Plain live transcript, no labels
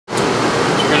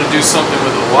do something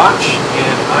with a watch,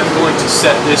 and I'm going to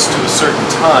set this to a certain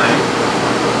time,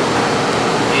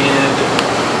 and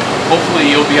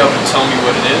hopefully you'll be able to tell me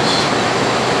what it is.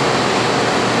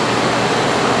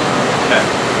 Okay.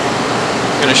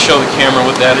 I'm going to show the camera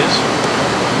what that is.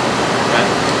 Okay.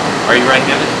 Are you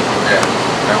right-handed? Yeah.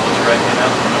 Alright, hold your right hand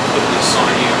out. I'm going to put this on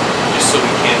you just so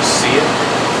we can't see it.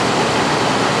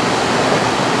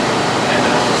 And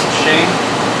Shane,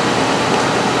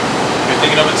 you're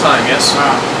thinking of a time, yes?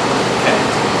 Okay.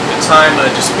 The time,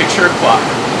 just picture a clock.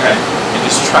 Okay. And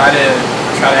just try to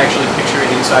actually picture it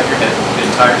inside your head the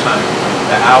entire time.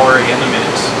 The hour and the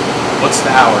minutes. What's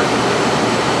the hour?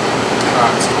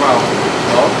 It's 12.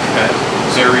 12? Okay.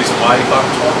 Is there a reason why you thought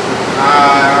 12?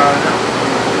 No.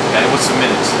 Okay, what's the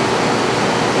minutes?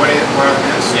 What are the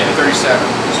minutes? Yeah. 37.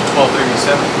 So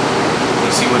 12:37.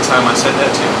 You see what time I said that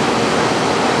to?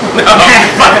 No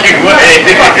fucking way.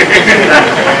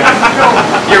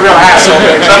 You're a real asshole.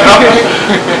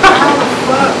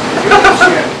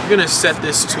 You're gonna set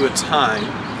this to a time,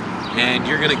 and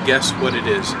you're gonna guess what it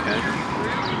is. Okay.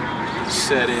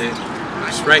 Set it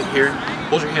just right here.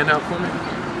 Hold your hand out for me.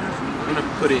 I'm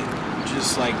gonna put it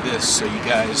just like this, so you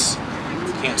guys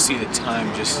can't see the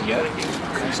time just yet.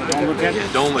 So don't look at it?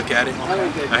 Yeah, don't look at it.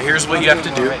 Now here's what you have to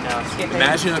do.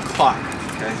 Imagine a clock,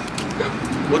 okay?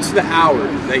 What's the hour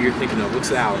that you're thinking of? What's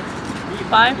the hour?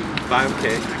 5. 5,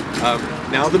 okay.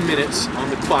 Now the minutes on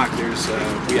the clock, there's,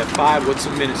 we have 5, what's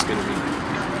the minutes gonna be?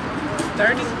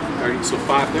 30. 30, so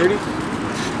 5:30?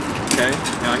 Okay,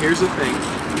 now here's the thing.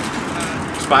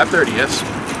 It's 5:30, yes?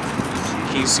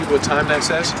 Can you see what time that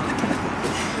says?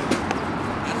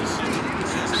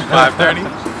 5:30?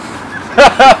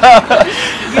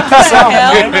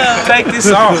 Take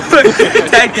this off.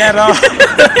 Take that off.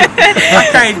 I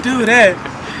can't do that.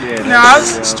 Yeah, No, I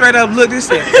was straight up look this.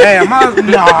 Damn,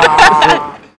 nah.